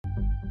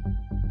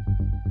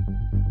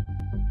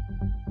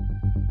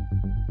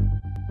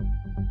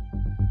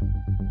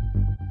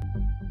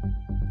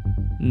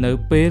នៅ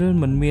ពេល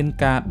មិនមាន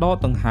ការដក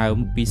ដង្ហើម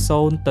ពី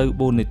0ទៅ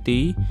4នាទី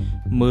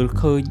មើល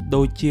ឃើញ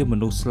ដូចជាម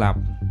នុស្សស្លាប់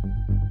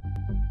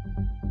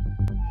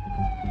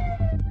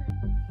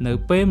នៅ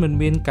ពេលមិន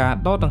មានការ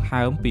ដកដង្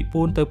ហើមពី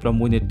4ទៅ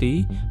6នាទី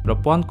ប្រ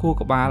ព័ន្ធខួរ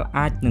ក្បាល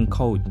អាចនឹង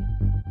ខូច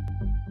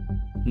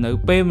នៅ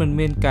ពេលមិន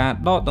មានការ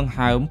ដកដង្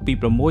ហើមពី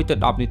6ទៅ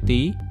10នា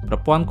ទីប្រ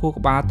ព័ន្ធខួរ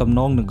ក្បាលទំន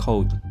ងនឹងខូ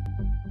ច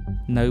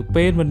នៅ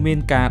ពេលមិនមាន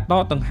ការដ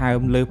កដង្ហើម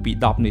លើពី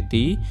10នា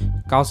ទី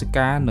កោសិ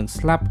កានឹង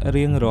ស្លាប់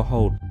រៀងរ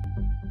ហូត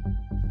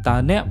តើ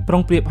អ្នកប្រុ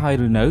ងប្រៀបហើយ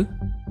ឬនៅ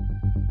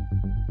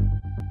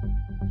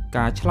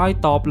ការឆ្លើយ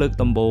តបលើក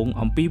ដំបូង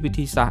អំពីវិ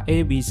ធីសាស្ត្រ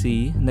ABC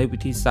នៃវិ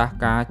ធីសាស្ត្រ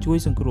ការជួយ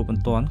សង្គ្រោះប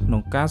ន្ទាន់ក្នុ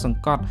ងការសង្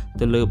កត់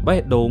ទៅលើបេះ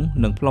ដូង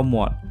និងផ្លុំ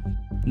មាត់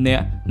អ្ន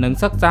កនឹង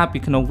សិក្សាពី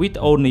ក្នុងវីដេ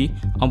អូនេះ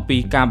អំពី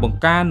ការបង្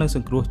ការនិងស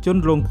ង្គ្រោះជន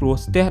រងគ្រោះ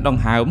ស្ទះដ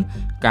ង្ហើម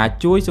ការ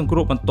ជួយសង្គ្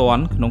រោះបន្ទា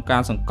ន់ក្នុងកា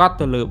រសង្កត់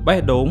ទៅលើបេះ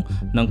ដូង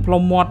និងផ្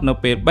លុំមាត់នៅ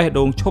ពេលបេះ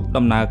ដូងឈប់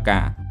ដំណើរ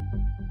ការ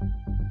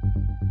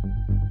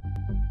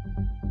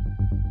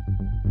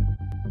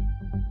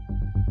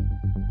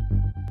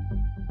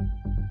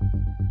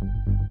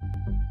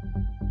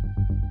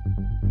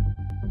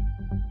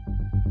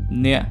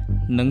អ្នក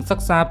នឹងសិ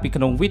ក្សាពី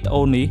ក្នុងវីដេ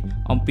អូនេះ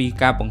អំពី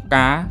ការបង្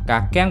ការកា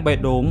រគាំងបេះ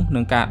ដូងនិ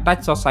ងការដា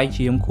ច់សរសៃ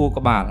ឈាមខួរ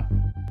ក្បាល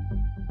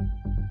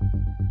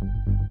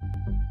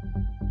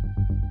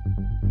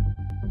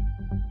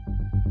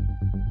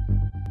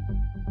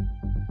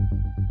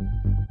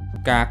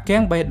ការ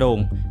គាំងបេះដូង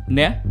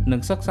អ្នកនឹ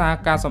ងសិក្សា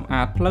ការសម្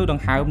អាតផ្លូវដ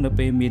ង្ហើមនៅ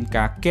ពេលមាន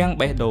ការគាំង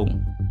បេះដូង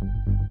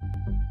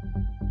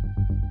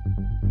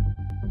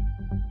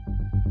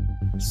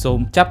សូម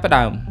ចាប់ផ្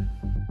ដើម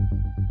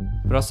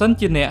ប្រសិន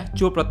ជាអ្នក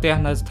ជួបប្រទះ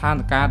នៅស្ថាន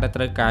ភាពដែល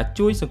ត្រូវការ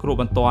ជួយសង្គ្រោះ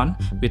បន្ទាន់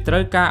វាត្រូ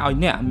វការឲ្យ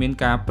អ្នកមាន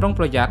ការប្រុង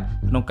ប្រយ័ត្ន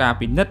ក្នុងការ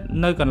ពិនិត្យ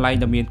នៅកន្លែង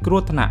ដែលមានគ្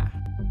រោះថ្នាក់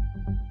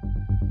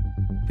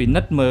ពិ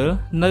និត្យមើល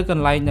នៅក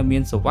ន្លែងដែលមា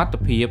នសុវត្ថិ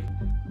ភាព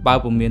បើ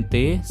ពុំមាន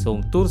ទេសូម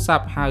ទូរស័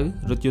ព្ទហៅ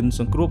រថយន្ត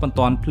សង្គ្រោះបន្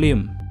ទាន់ភ្លាម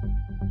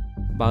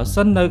បើ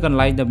សិននៅកន្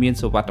លែងដែលមាន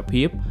សុវត្ថិ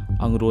ភាព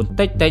អង្រួន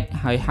តិច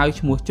ហើយហៅ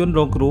ឈ្មោះជនរ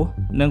ងគ្រោះ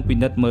និងពិ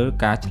និត្យមើល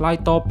ការឆ្លើយ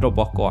តបរ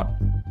បស់គាត់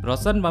ប្រ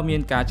សិនបើមា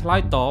នការឆ្លើ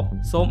យតប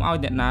សូមឲ្យ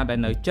អ្នកណាដែល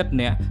នៅជិត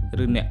អ្នក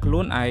ឬអ្នកខ្លួ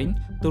នឯង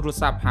ទូរ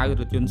ស័ព្ទហៅ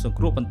រថយន្តសង្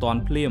គ្រោះបន្ទាន់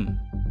ភ្លាម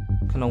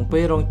ក្នុងពេ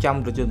លរងចាំ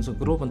រថយន្តសង្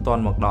គ្រោះបន្ទា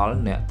ន់មកដល់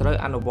អ្នកត្រូវ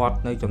អនុវត្ត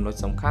នៅចំណុច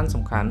សំខា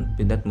ន់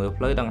ពិនិត្យមើល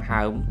ផ្លូវដង្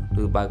ហើម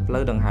ឬបើកផ្លូ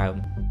វដង្ហើម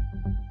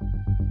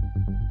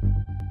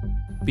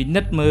ពិ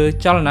និត្យមើល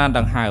ចលនាដ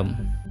ង្ហើម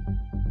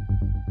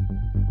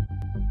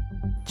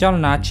ចល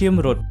នាឈាម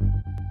រត់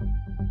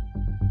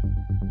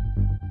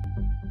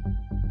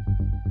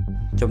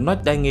ចំណុច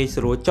ដែលងាយ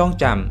ស្រួលចង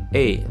ចាំ A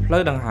ផ្លូ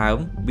វដង្ហើម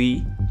B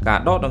ការ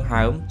ដកដង្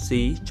ហើម C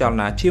ចល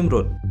នាឈាមរ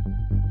ត់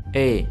A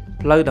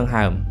ផ្លូវដង្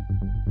ហើម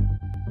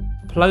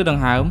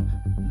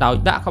ដោយ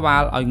ដាក់ក្បា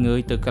លឲ្យងើយ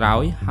ទៅក្រោ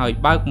យហើយ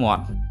បើកមា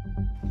ត់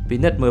ពិ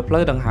និត្យមើលផ្លូ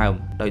វដង្ហើម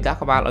ដោយដាក់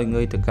ក្បាលឲ្យ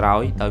ងើយទៅក្រោ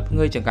យដោយផ្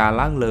ងើយចង្កា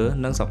ឡើងលើ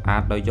និងសម្អា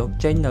តដោយយក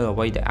ចេញនៅអ្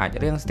វីដែលអាច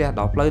រាំងស្ទះ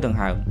ដល់ផ្លូវដង្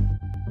ហើម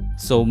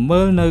សូម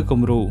មើលនៅ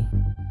គំរូ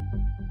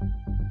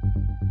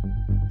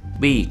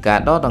B ការ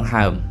ដកដង្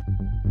ហើម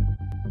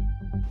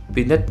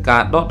ពិនិត្យកា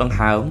រដកដង្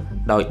ហើម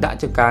ដោយដាក់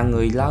ចង្កា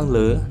ងើយឡើង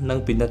លើនិង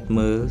ពិនិត្យ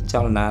មើលច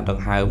លនាដ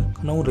ង្ហើម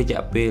ក្នុងរ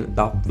យៈពេល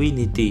10វិ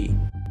នាទី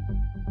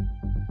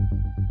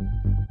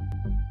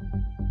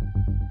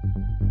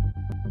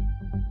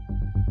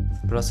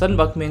ប្រសិន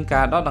បើគ្មាន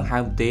ការដកដង្ហើ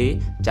មទេ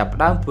ចាប់ផ្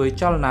ដើមធ្វើ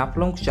ចលនាផ្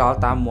លុំខ្យល់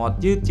តាមមាត់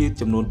យឺត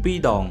ចំនួន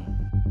2ដង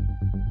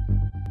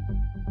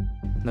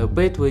នៅ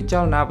ពេលធ្វើច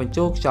លនាបញ្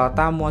ចូលខ្យល់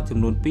តាមមាត់ចំ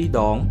នួន2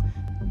ដង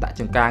ដាក់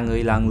ចង្កាងើ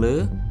យឡើងលើ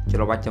ច្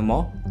របាច់ច្រ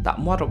មុះដា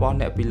ក់មាត់របស់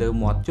អ្នកពីលើ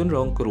មាត់ជនរ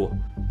ងគ្រោះ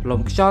ផ្លុំ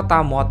ខ្យល់តា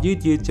មមាត់យឺ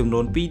តចំនួ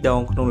ន2ដ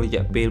ងក្នុងរ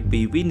យៈពេល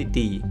2វិនា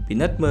ទីពិ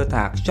និត្យមើល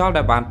ថាខ្យល់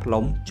ដែលបានផ្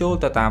លុំចូល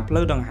ទៅតាមផ្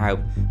លូវដង្ហើម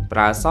ប្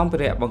រើសម្ភា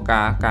រៈបង្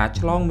ការការ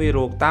ឆ្លងមេ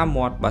រោគតាម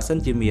មាត់បើសិន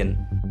ជាមាន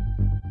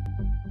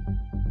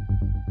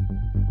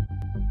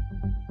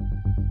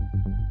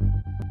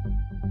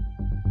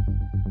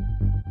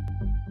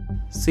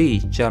C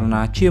ចល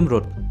នាឈាមរ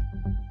ត់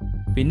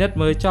ពិនិត្យ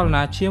មើលចល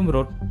នាឈាមរ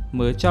ត់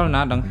មើលចល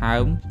នាដង្ហើ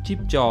មជីប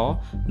ចរ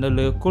នៅ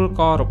លើគល់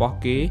ករបស់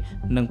គេ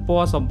និងព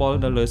ណ៌សម្បុរ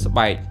នៅលើស្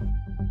បែក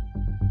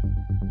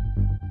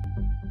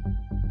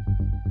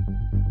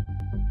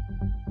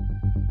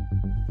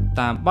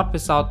តាមបទ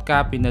ពិសោធន៍កា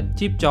រពិនិត្យ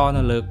ជីបចរ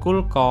នៅលើគ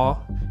ល់ក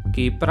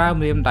គេប្រើ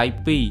ម្រាមដៃ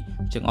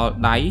2ចង្អុល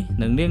ដៃ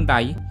និងនាងដៃ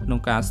ក្នុង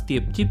ការស្ទា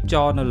បជីបច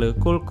រនៅលើ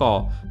គល់ក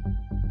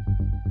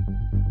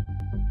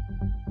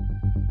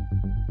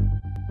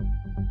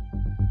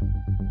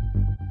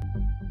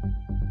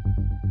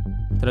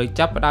ត្រូវ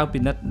ចាប់ផ្ដើមពិ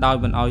និត្យដោយ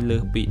មិនឲ្យលើ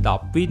សពី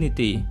10វិនា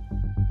ទី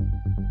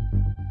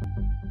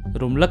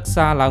រំលឹក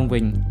សារឡើងវិ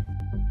ញ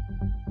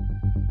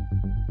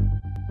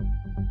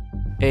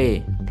A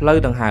ផ្លូវ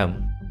ដង្ហើម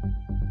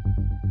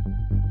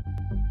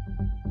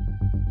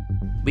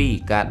B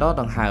ការដក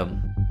ដង្ហើម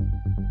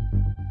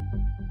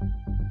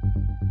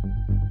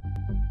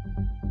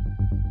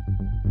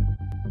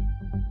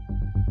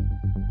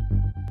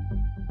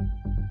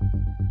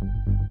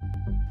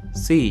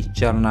C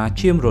ចលនា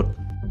ឈាមរត់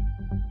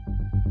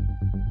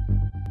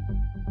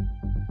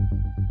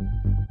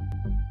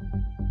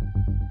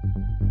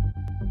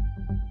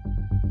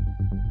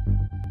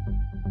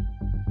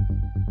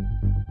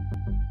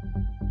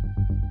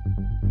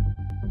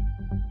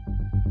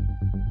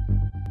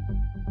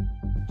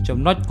ចំ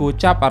ណុចគួរ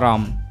ចាប់អារ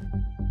ម្មណ៍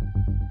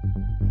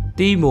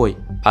ទី1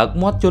បើក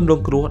មាត់ជនរ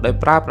ងគ្រោះដោយ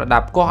ប្រើប្រដា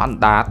ប់កោះអណ្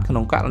ដាតក្នុ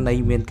ងករណី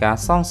មានការ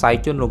សង្ស័យ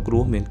ជនរងគ្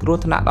រោះមានគ្រោះ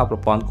ថ្នាក់ដល់ប្រ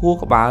ព័ន្ធខួរ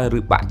ក្បាល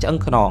ឬបាក់ឆ្អឹង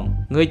ខ្នង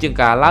ងើយចង្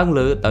ការឡើង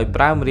លើដោយ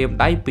ប្រើម្រាម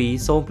ដៃពីរ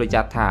សូមប្រ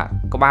យ័ត្នថា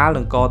ក្បាល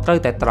និងកត្រូវ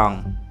តែត្រង់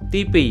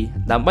ទី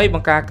2ដើម្បីប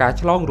ង្ការការ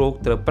ឆ្លងរោគ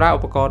ត្រូវប្រើឧ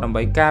បករណ៍ដើម្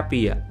បីការ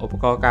ពារឧប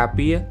ករណ៍ការ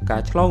ពារកា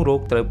រឆ្លងរោគ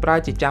ត្រូវប្រើ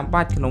ជាចាំ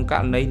បាច់ក្នុងក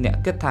រណីអ្នក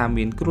គិតថា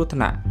មានគ្រោះថ្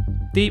នាក់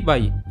ទី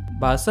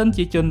3បើសិន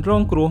ជាជនរ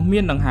ងគ្រោះមា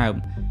នដង្ហើម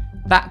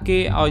ដាក់គេ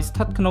ឲ្យស្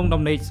ថិតក្នុង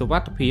ដំណេកសុវ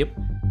ត្ថិភាព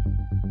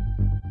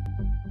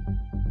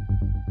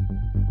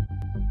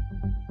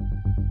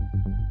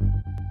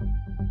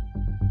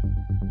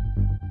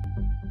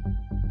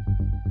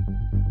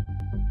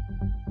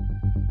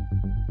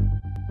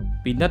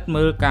ពិនិត្យ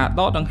មើលការ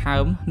ដកដង្ហើ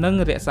មនិង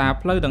រក្សា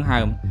ផ្លូវដង្ហើ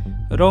ម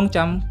រង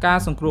ចាំការ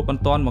សង្គ្រោះប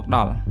ន្ទាន់មកដ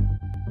ល់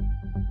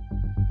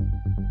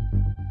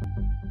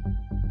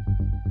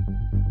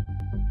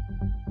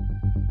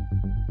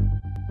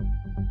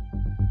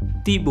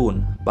ទី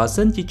4បើ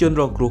សិនជាជន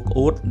រងគ្រោះក្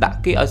អួតដាក់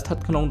គេឲ្យស្ថិត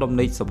ក្នុងដំ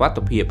ណេកសុវត្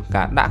ថិភាព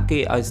ការដាក់គេ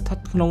ឲ្យស្ថិត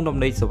ក្នុងដំ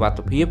ណេកសុវត្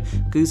ថិភាព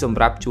គឺសម្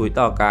រាប់ជួយ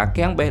ដល់ការ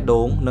គាំងបេះ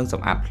ដូងនិងស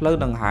ម្អាតផ្លូវ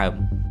ដង្ហើម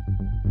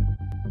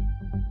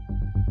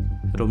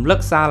រំលឹក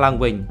សារឡើង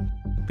វិញ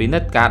ពិនិ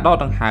ត្យការដក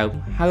ដង្ហើម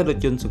ហៅរថ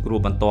យន្តសង្គ្រោះ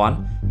បន្ទាន់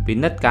ពិ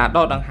និត្យការដ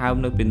កដង្ហើម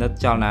និងពិនិត្យ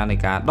ចលនានៃ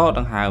ការដក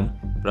ដង្ហើម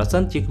ប្រសិ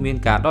នជាគ្មាន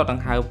ការដកដ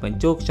ង្ហើមបញ្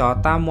ចូលខ្យល់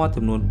តាមមាត់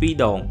ចំនួន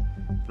2ដង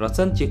ប្រ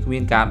សិនជាគ្មា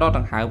នការដកដ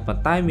ង្ហើមប៉ុ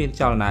ន្តែមាន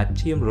ចលនា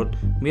ឈាមរត់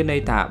មានន័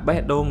យថាបេះ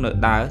ដូងនៅ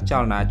ដើរច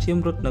លនាឈាម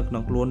រត់នៅក្នុ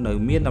ងខ្លួននៅ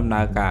មានដំ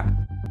ណើរការ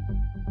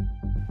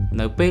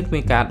នៅពេលគ្មា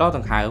នការដកដ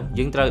ង្ហើម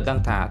យើងត្រូវដឹង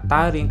ថា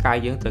តើរាងកាយ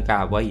យើងត្រូវការ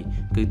អ្វី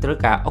គឺត្រូវ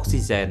ការអុក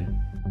ស៊ីហ្សែន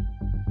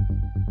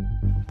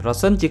ប្រ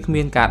សិនជាគ្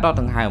មានការដក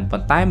ដង្ហើមប៉ុ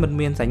ន្តែមិន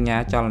មានសញ្ញា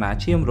ចលនា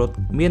ឈាមរត់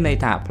មានន័យ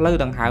ថាផ្លូវ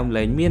ដង្ហើម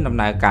លែងមានដំ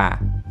ណើរការ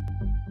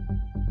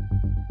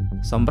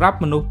សម្រាប់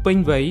មនុស្សពេញ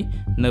វ័យ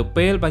នៅ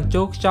ពេលបញ្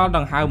ចូលខ្យល់ដ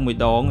ង្ហើមមួយ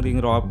ដងរៀង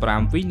រាល់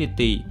5វិនា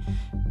ទី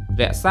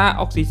រក្សា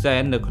អុកស៊ីហ្សែ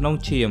ននៅក្នុង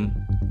ឈាម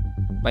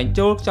បញ្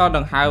ចូលខ្យល់ដ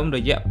ង្ហើមរ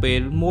យៈពេល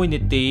1នា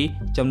ទី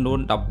ចំនួន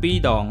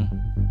12ដង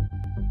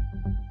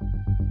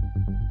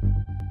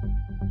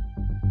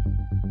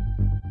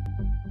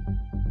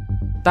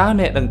តើ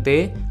អ្នកដឹងទេ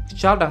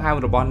ខ្យល់ដង្ហើម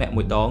របស់អ្នក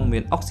មួយដងមា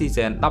នអុកស៊ីហ្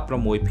សែន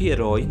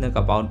 16% និង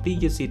កាបូនឌី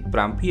អុកស៊ីត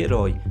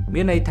 5%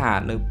 មានន័យថា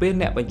នៅពេល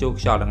អ្នកបញ្ចូល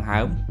ខ្យល់ដង្ហើ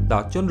មដ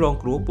ល់ជនរង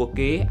គ្រោះពួក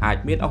គេអាច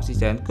មានអុកស៊ី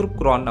ហ្សែនគ្រប់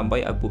គ្រាន់ដើម្បី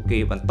ឲ្យពួកគេ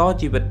បន្ត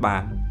ជីវិតបា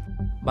ន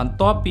បន្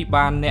ទាប់ពី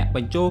បានអ្នកប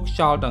ញ្ចូលខ្យ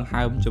ល់ដង្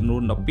ហើមចំនួ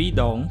ន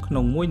12ដងក្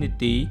នុង1នា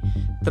ទី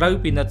ត្រូវ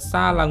ពិនិត្យ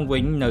សារឡើងវិ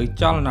ញនៅ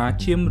ចលនា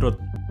ឈាមរ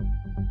ត់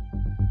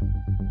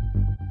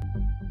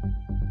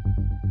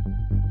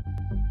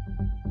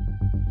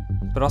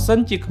ប្រសិន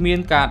ជាគ្មាន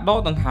ការដក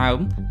ដង្ហើម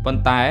ប៉ុ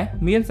ន្តែ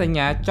មានសញ្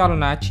ញាចល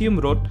នាឈាម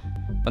រត់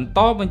បន្ត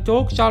បញ្ចូ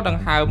លខ្យល់ដ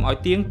ង្ហើមឲ្យ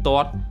ទៀងទា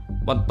ត់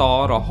បន្ត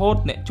រហូត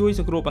អ្នកជួយស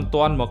ង្គ្រោះបន្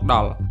ទាន់មកដ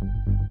ល់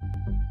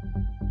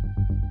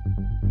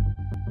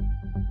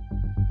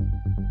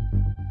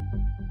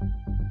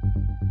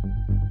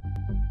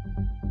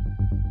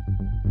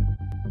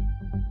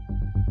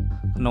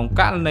ក្នុង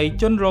ករណី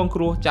ជនរងគ្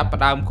រោះចាប់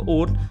ផ្ដើមក្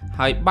អួត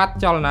ហើយបាត់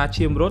ចលនា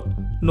ឈាមរត់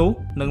នោះ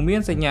នឹងមា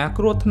នសញ្ញា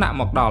គ្រោះថ្នាក់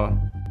មកដល់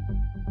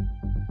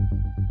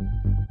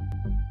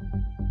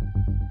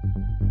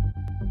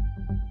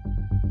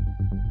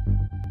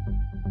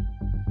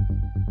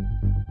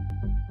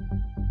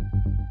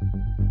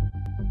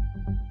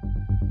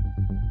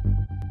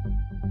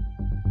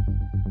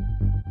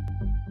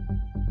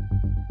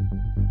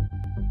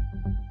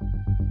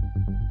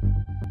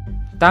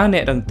តើអ្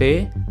នកដឹងទេ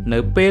នៅ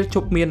ពេលជ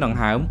ប់មានដង្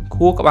ហើម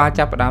ខួរក្បាល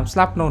ចាប់ផ្ដើមស្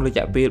លាប់ក្នុងរ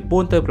យៈពេល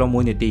4ទៅ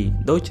6នាទី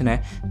ដូច្នេះ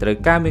ត្រូវ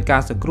ការមានកា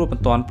រសង្គ្រោះប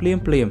ន្ទាន់ភ្លាម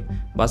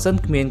បើសិន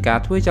គ្មានការ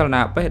ធ្វើចល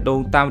នាបេះដូង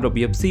តាមរ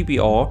បៀប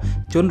CPR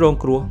ជនរង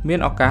គ្រោះមាន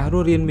ឱកាសរ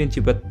ស់រានមាន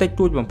ជីវិតតិច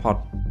តួចបំផុត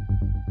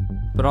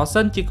ប្រ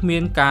សិនជាគ្មា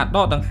នការដ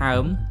កដង្ហើ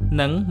ម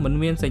និងមិន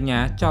មានសញ្ញា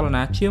ចល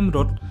នាឈាមរ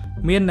ត់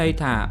មានន័យ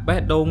ថាបេះ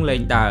ដូងលែ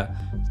ងដើរ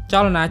ច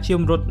លនាឈា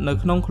មរត់នៅ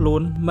ក្នុងខ្លួ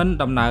នមិន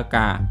ដំណើរ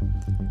ការ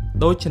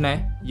ដូច្នេះ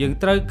យើង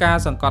ត្រូវការ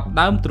សង្កត់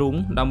ដើមទ្រូង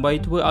ដើម្បី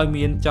ធ្វើឲ្យ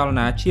មានចល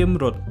នាឈាម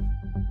រត់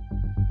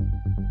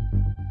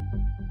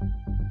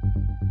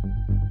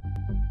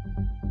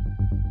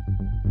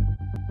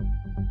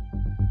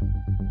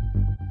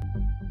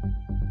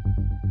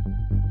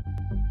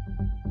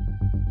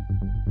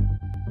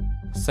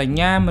សញ្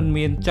ញាមិន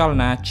មានចល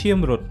នាឈាម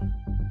រត់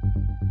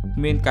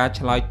មានការ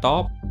ឆ្លើយត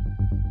ប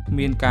គ្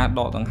មានការដ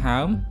កដង្ហើ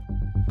ម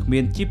គ្មា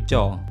នជីបច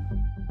រ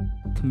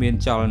គ្មាន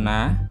ចល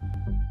នា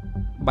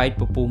បែក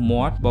ពពុះ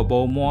មាត់ប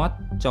បោមាត់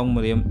ចុង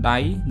ម្រាមដៃ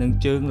និង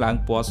ជើងឡើង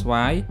ពណ៌ស្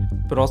វាយ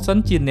ប្រសិន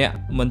ជាអ្នក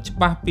មិនច្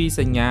បាស់ពី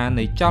សញ្ញា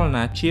នៃចល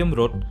នាឈាម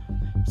រត់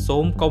សូ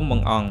មកុំប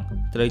ង្អង់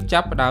ត្រូវចា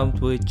ប់ផ្ដើម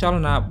ធ្វើចល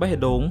នាបេះ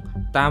ដូង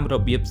តាមរ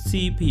បៀប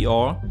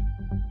CPR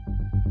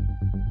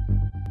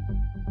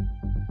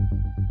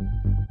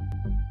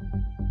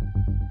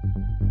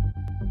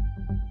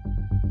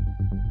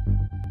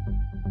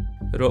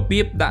រ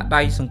បៀបដាក់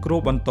ដៃសង្គ្រោះ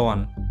បន្ទា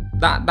ន់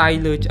ដាក់ដៃ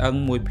លើឆ្អឹង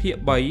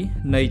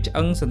 1/3 នៃឆ្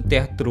អឹងសន្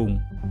ទះទ្រូង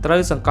ត្រូ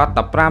វសង្កត់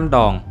15ដ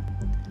ង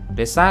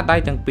រក្សាដៃ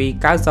ទាំងពីរ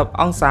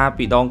90អង្សា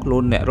ពីដងខ្លួ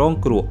នអ្នករង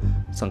គ្រោះ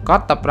សង្ក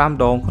ត់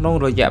15ដងក្នុង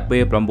រយៈពេ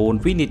ល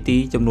9វិនាទី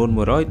ចំនួន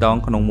100ដង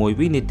ក្នុង1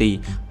វិនាទី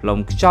ផ្លុំ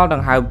ខ្យល់ដ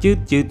ង្ហើមយឺត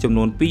ចំ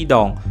នួន2ដ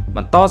ងប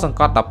ន្តសង្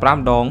កត់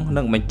15ដង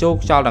និងបញ្ចូល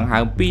ខ្យល់ដង្ហើ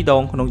ម2ដ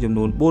ងក្នុងចំ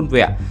នួន4វ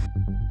គ្គ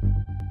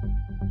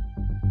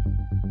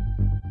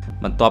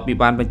បន្ទាប់ពី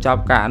បានបញ្ចប់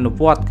ការអនុ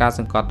វត្តការស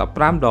ង្កត់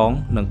15ដង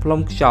និងផ្លុំ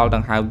ខ្យល់ដ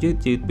ង្ហើមយឺត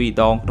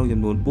2ដងក្នុងចំ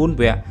នួន4វគ្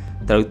គ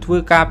ត្រូវធ្វើ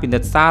ការពិនិ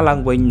ត្យសារឡើង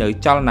វិញនៅ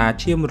ចលនា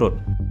ឈាមរត់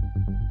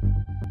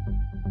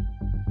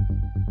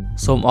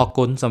សូមអរ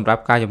គុណសម្រា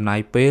ប់ការចំណាយ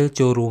ពេល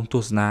ចូលរួមទ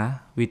ស្សនា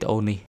វីដេអូ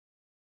នេះ